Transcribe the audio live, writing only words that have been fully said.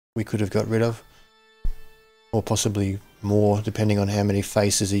we could have got rid of, or possibly more depending on how many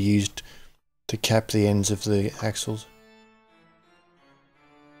faces are used to cap the ends of the axles.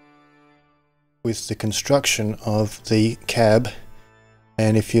 With the construction of the cab,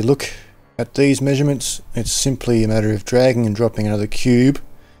 and if you look at these measurements, it's simply a matter of dragging and dropping another cube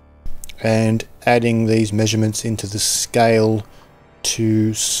and adding these measurements into the scale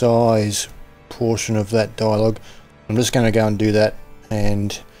to size portion of that dialogue. I'm just going to go and do that,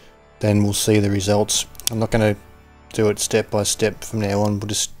 and then we'll see the results. I'm not going to do it step by step from now on. We'll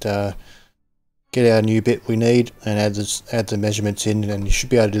just get our new bit we need and add the measurements in, and you should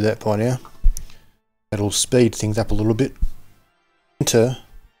be able to do that by now. That'll speed things up a little bit. Enter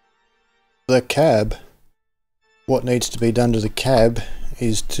the cab. What needs to be done to the cab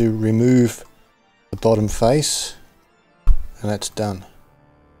is to remove the bottom face, and that's done.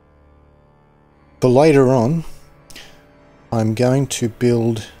 For later on, I'm going to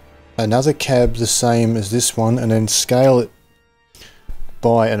build another cab the same as this one and then scale it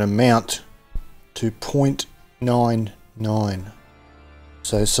by an amount to 0.99.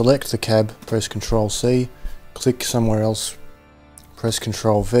 So select the cab, press Ctrl C, click somewhere else, press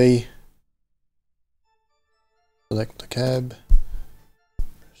Ctrl V, select the cab,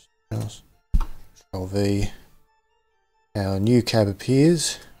 Ctrl V, our new cab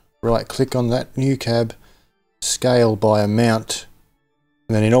appears, right click on that new cab, scale by amount,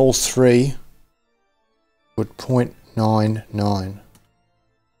 and then in all three put 0.99.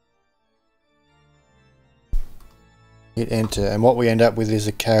 Hit enter, and what we end up with is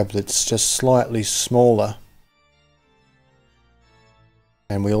a cab that's just slightly smaller,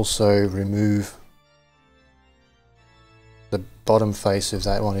 and we also remove the bottom face of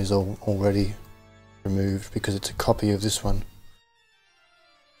that one is already removed because it's a copy of this one.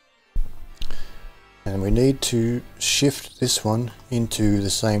 And we need to shift this one into the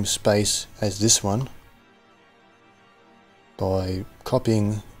same space as this one by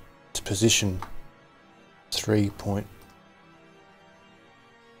copying its position 3 point.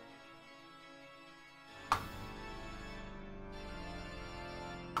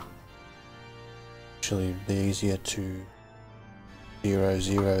 Actually, it'd be easier to 0,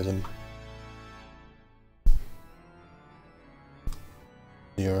 0 than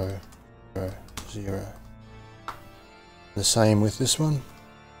 0, 0, 0. The same with this one.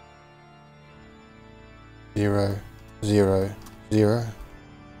 0, 0, 0.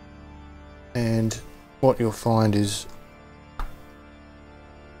 And what you'll find is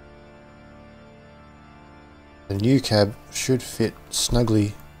the new cab should fit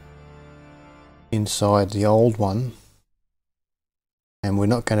snugly inside the old one, and we're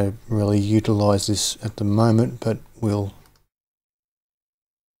not going to really utilize this at the moment, but we'll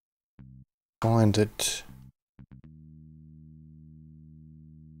find that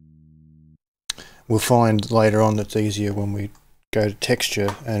later on that's easier when we go to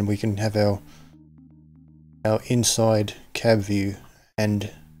texture and we can have our inside cab view and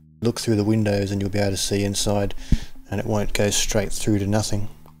look through the windows, and you'll be able to see inside and it won't go straight through to nothing.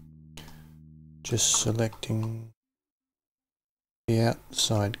 Just selecting the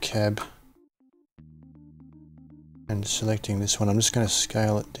outside cab and selecting this one. I'm just going to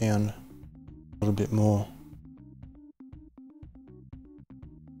scale it down a little bit more.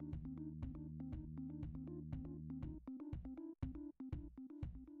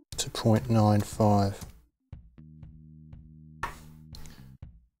 To 0.95.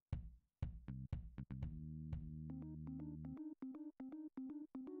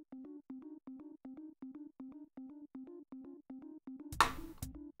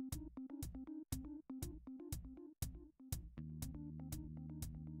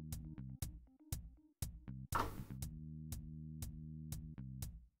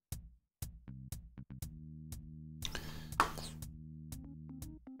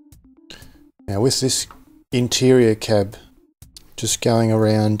 Now with this interior cab, just going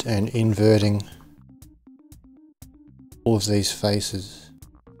around and inverting all of these faces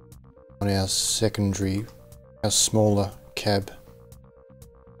on our secondary, our smaller cab.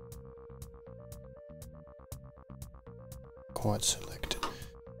 Quite selected.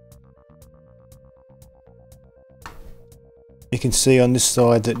 You can see on this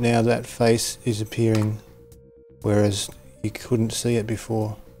side that now that face is appearing, whereas you couldn't see it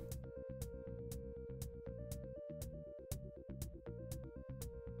before.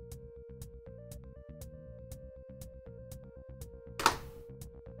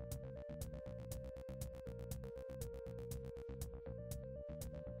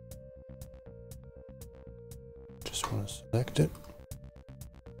 Just want to select it,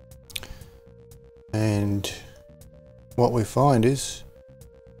 and what we find is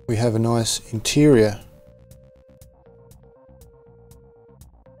we have a nice interior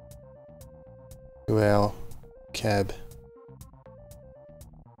to our cab.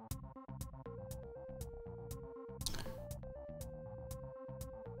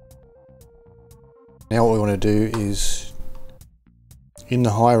 Now what we want to do is, in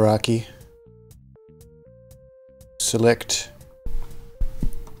the hierarchy, select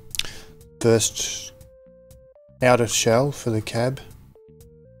first outer shell for the cab.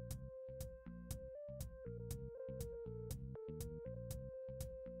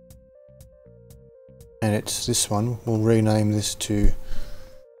 And it's this one. We'll rename this to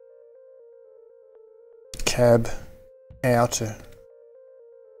cab outer.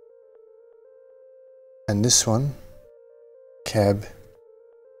 And this one, cab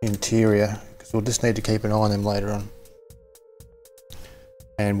interior, because we'll just need to keep an eye on them later on.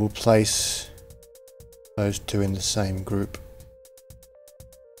 And we'll place those two in the same group.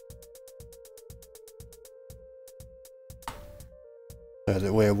 So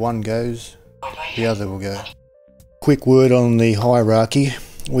that where one goes, the other will go. Quick word on the hierarchy.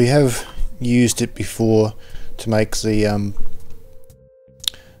 We have used it before to make the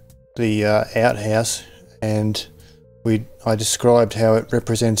outhouse, and I described how it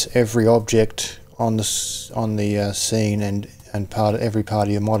represents every object on the scene and every part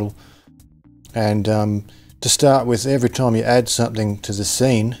of your model. And to start with, every time you add something to the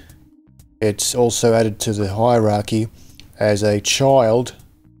scene, it's also added to the hierarchy as a child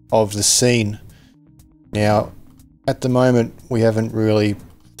of the scene. Now, at the moment, we haven't really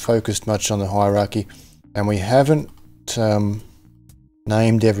focused much on the hierarchy, and we haven't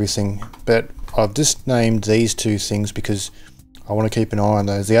named everything, but I've just named these two things because I want to keep an eye on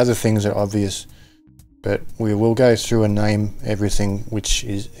those. The other things are obvious, but we will go through and name everything, which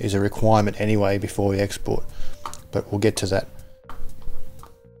is a requirement anyway before we export, but we'll get to that.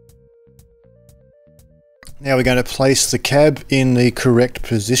 Now we're going to place the cab in the correct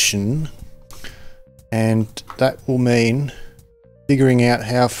position, and that will mean figuring out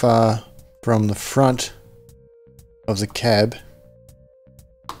how far from the front of the cab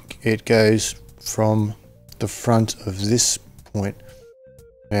it goes from the front of this point.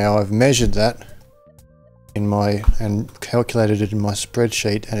 Now I've measured that and calculated it in my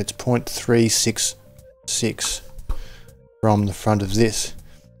spreadsheet, and it's 0.366 from the front of this.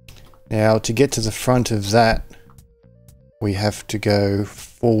 Now to get to the front of that, we have to go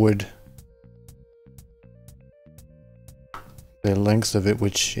forward the length of it,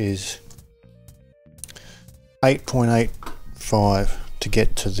 which is 8.85 to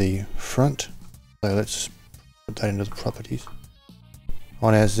get to the front. So let's put that into the properties.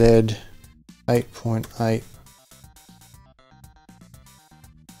 On our Z,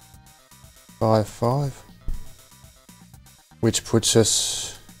 8.855, which puts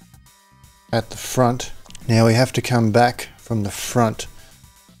us at the front. Now we have to come back from the front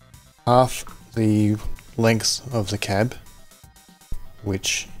half the length of the cab,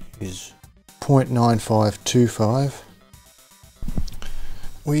 which is 0.9525.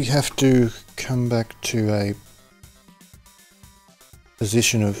 We have to come back to a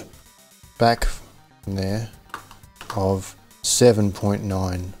position of back from there of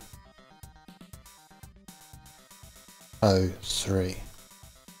 7.903,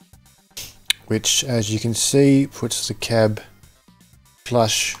 which, as you can see, puts the cab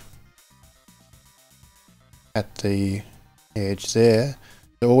flush at the edge there.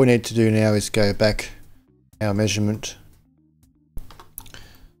 So all we need to do now is go back our measurement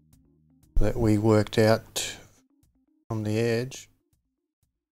that we worked out from the edge